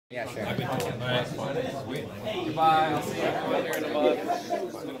Yeah, sure. Alright, sweet. Goodbye. I'll see you everyone here in a month.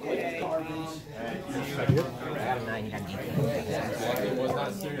 I got a 9, you got an 8. I was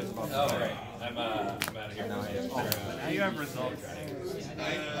not serious about that. Oh, right. I'm out of here now. Now you have results.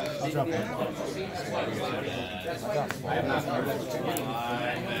 I'll drop one. I have not heard of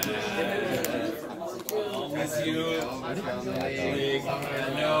I'll miss you. League.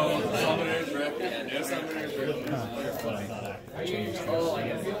 No summoners rep. No summoners rep. That's what I thought. I changed it.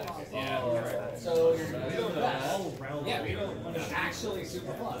 Yeah. So you're doing that. Yeah, it's actually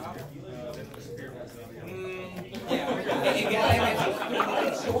super fun. Yeah.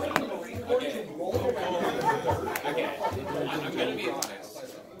 Okay. I'm gonna be honest.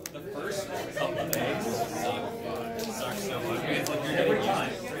 The first couple of days suck so much. It's like you're getting used to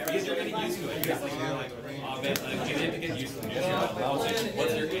it. Because you're getting used to it. It's like you're like, oh man, like you have to get used to it. Once you're in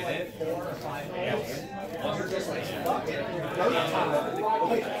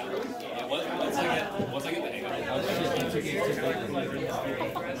it, once I get the hang of it,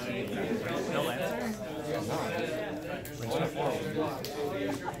 no answer?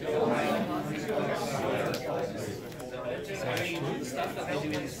 Stuff that they do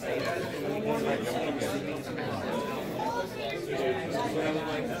in the state.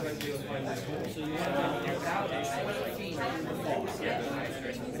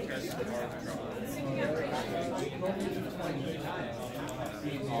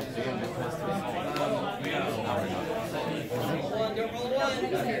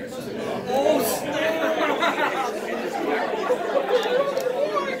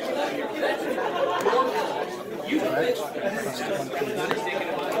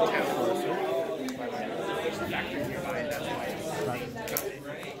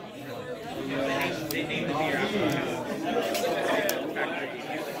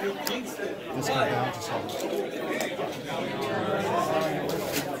 This guy down to 7.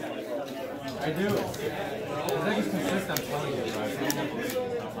 I do. It's like it's consistent, I'm telling you, right?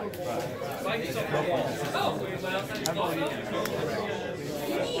 I'm like,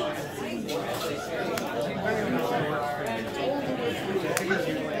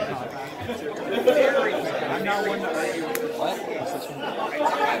 I'm not one to argue. What?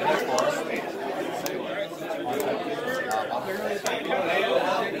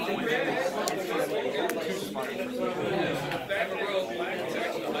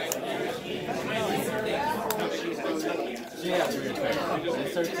 Yeah, it's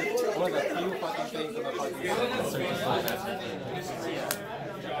one of the few fucking things in the fucking search for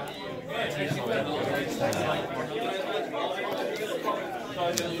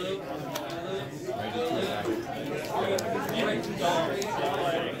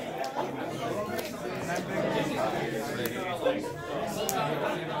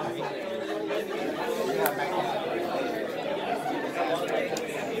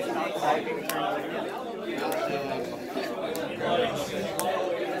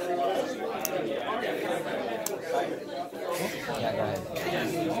Yeah, go ahead.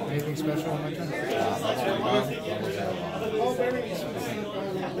 Anything special on my turn?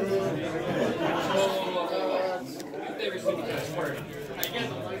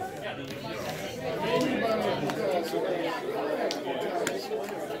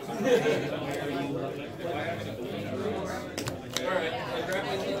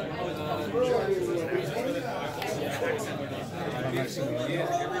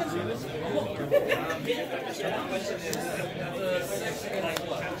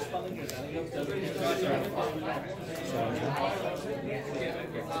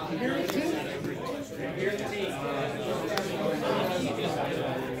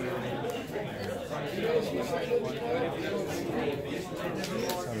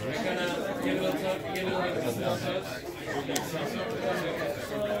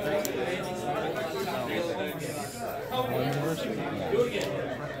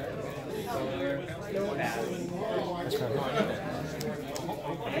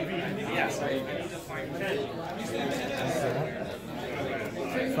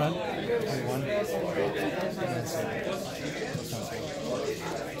 Front, 21, and then 7.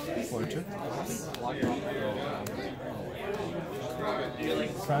 Fortune.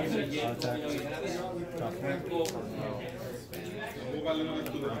 Front, attack, top 1.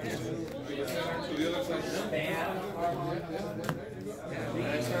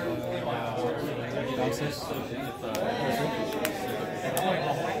 Bounces.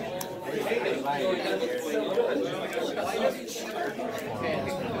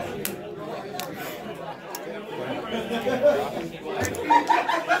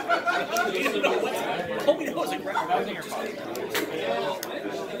 Nobody knows it.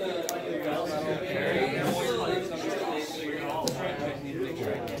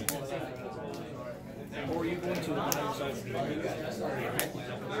 Or are you going to allow yourself to be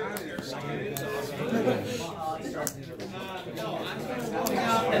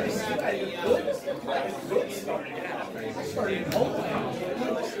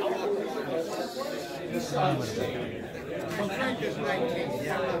Frank is 19.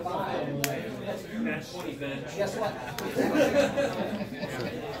 Guess what?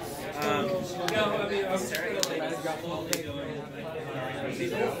 No, I mean, I'm sorry.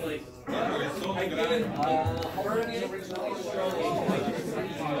 Uh,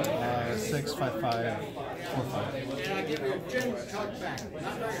 65545. And I give you a gym tuck back.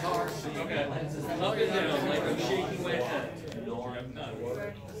 Not very hard. Okay. Up and down, like I'm shaking my head.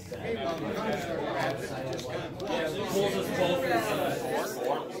 Hey, well, the guns are rapid. Just kind of Pulls us both inside.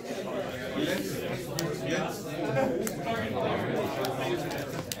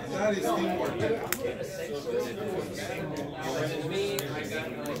 That is teamwork.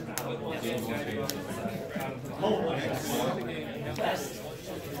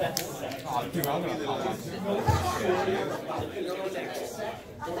 Dude, I'm gonna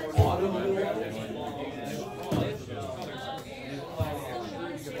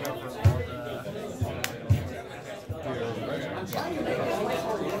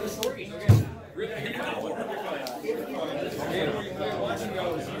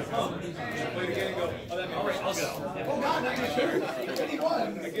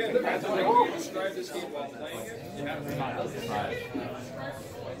Describe this game while playing it. You have to go.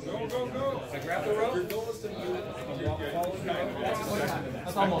 I grab the rope. Your goal is to move it.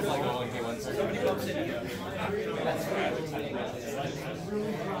 That's almost like a one one. Somebody bumps into you.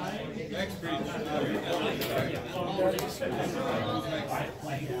 next breach.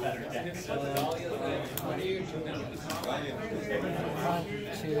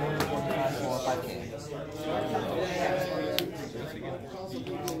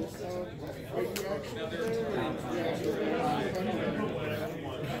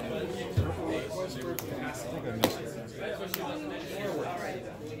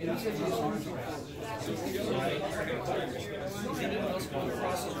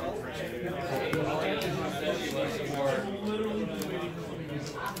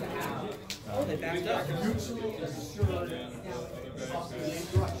 Oh, they backed up.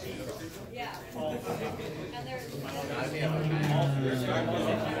 Yeah.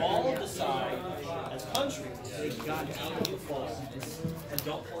 All decide as countries they got to fall and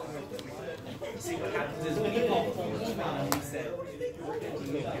don't fall in with them. See what happens is we all pull each one and we say, we're going to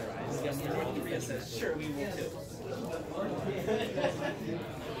nuclearize. Yes, North Korea says, sure, we will too.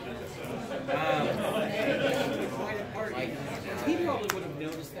 He probably would have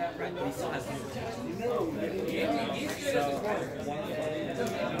noticed that, right? But he still has no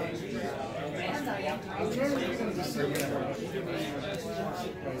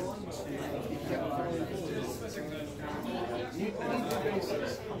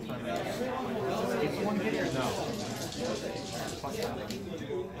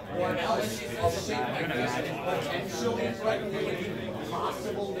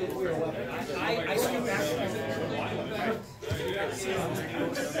possible nuclear weapon. I skip back.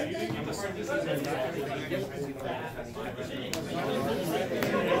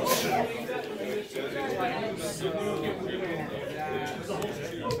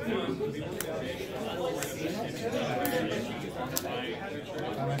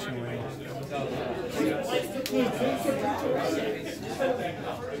 I'm actually waiting.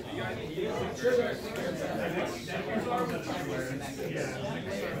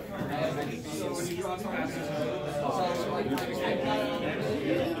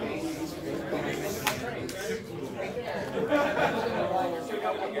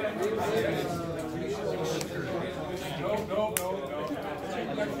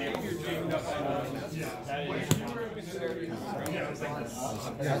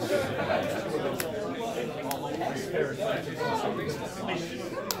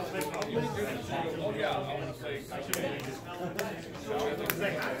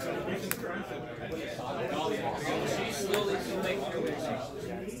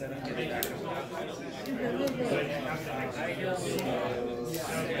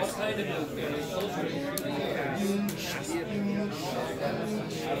 What kind of nuclear?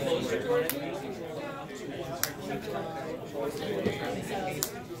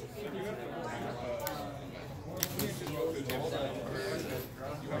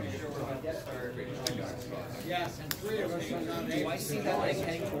 Yes, and 3 of us are not Do I see that like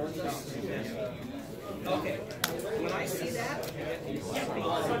heading towards us? Okay. When I see that, I think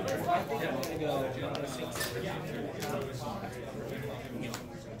I'm going to go.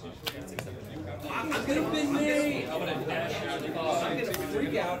 I'm gonna bin me. I'm gonna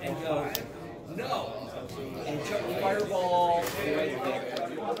freak out and go, no, and chuck the fireball right there.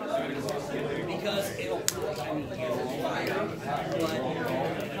 Because it'll, I mean, it'll fire, but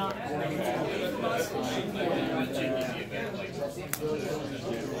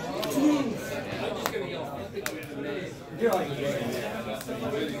you're like,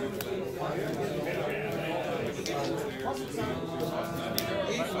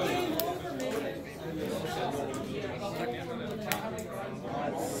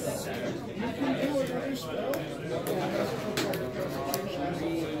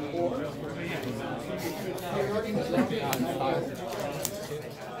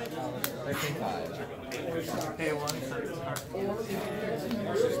 Hey, one.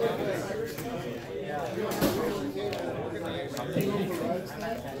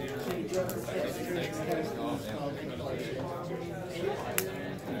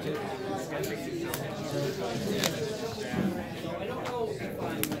 I don't know if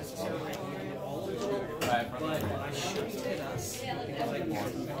I'm necessarily all of it, but I should hit us because I can.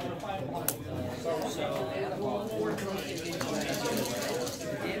 So,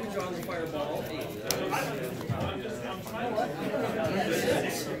 damage on the fireball.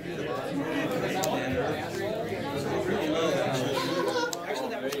 Actually,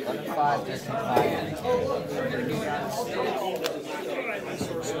 that was 5, 5.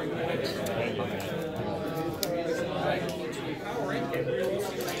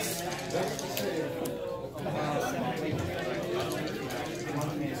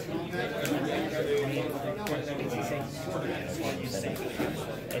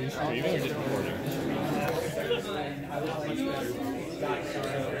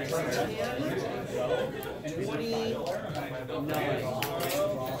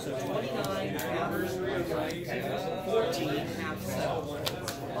 So 29 counters, 14 half cell.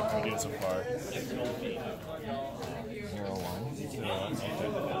 I'm getting so far. 0, 1.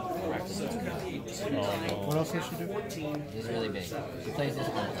 What else does she do? He's really big. He plays this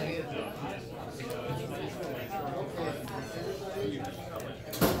one play.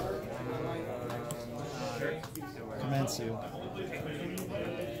 Commence you.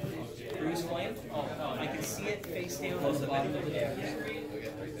 Bruise flame. I can see it face down on the bottom of the deck.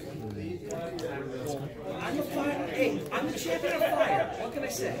 I'm a fire. Hey, I'm the champion of fire. What can I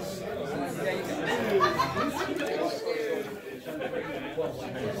say? There you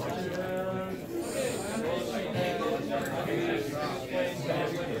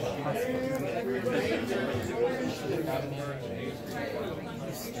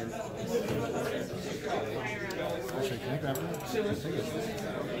Actually, can I grab it?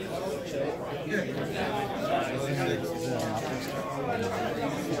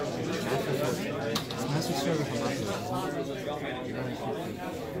 Master Sword with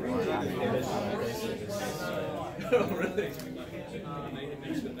Oh, really?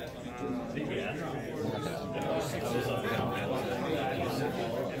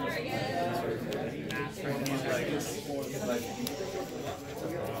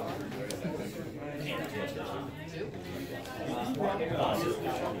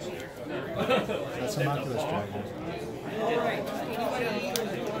 That's a Oculus Dragon. Alright,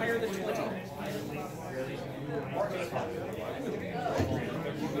 anybody higher than 20?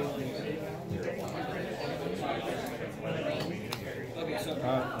 Okay, so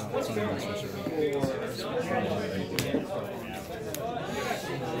It's only Master Sword.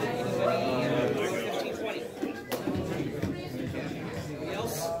 anybody 15, 20? Anybody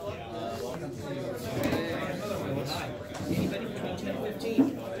else? Anybody between 10 and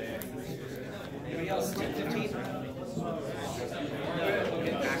 15? Anybody else? 10, 15?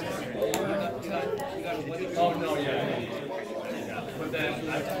 Okay, back. You got a what? Oh, no, yeah. But then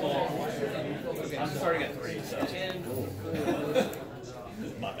I'm full. I'm starting at 3, so. 10,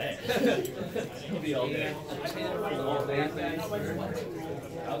 My bad. It'll be all day. 10 for all bad things. That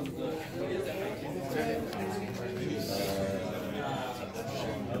was good.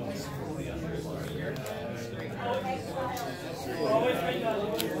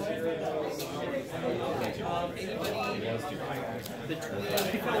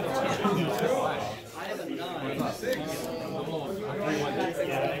 I have a 9.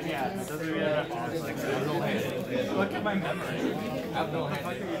 Look at my memory. I have no idea. What the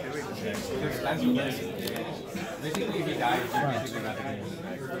fuck are you doing? That's amazing. Basically, if he dies, you're basically not the game.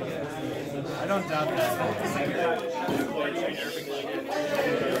 I don't doubt that. Bounce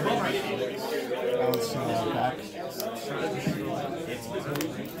back.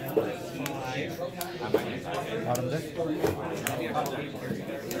 Bottom deck.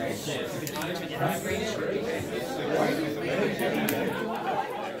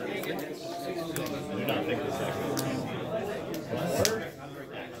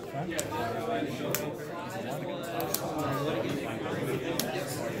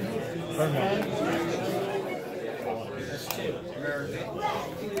 Okay,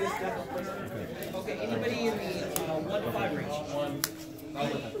 anybody in the 1-5 range? 1,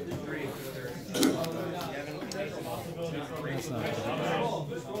 3.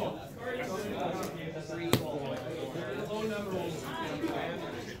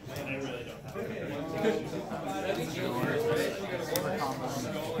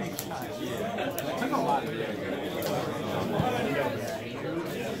 Took a lot of it.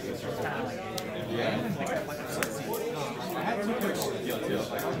 I had two picks to deal too.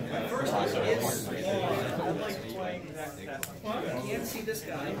 You can't see this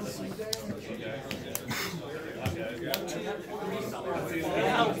guy.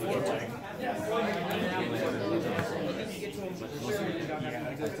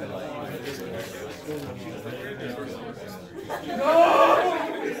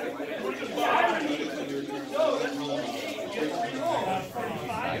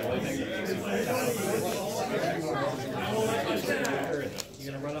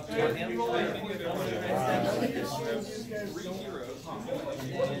 You're gonna run up to him.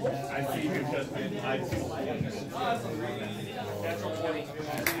 I see you because I see. Natural 20.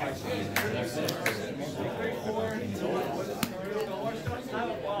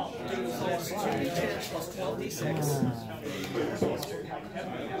 So it's 2d10 plus 12d6.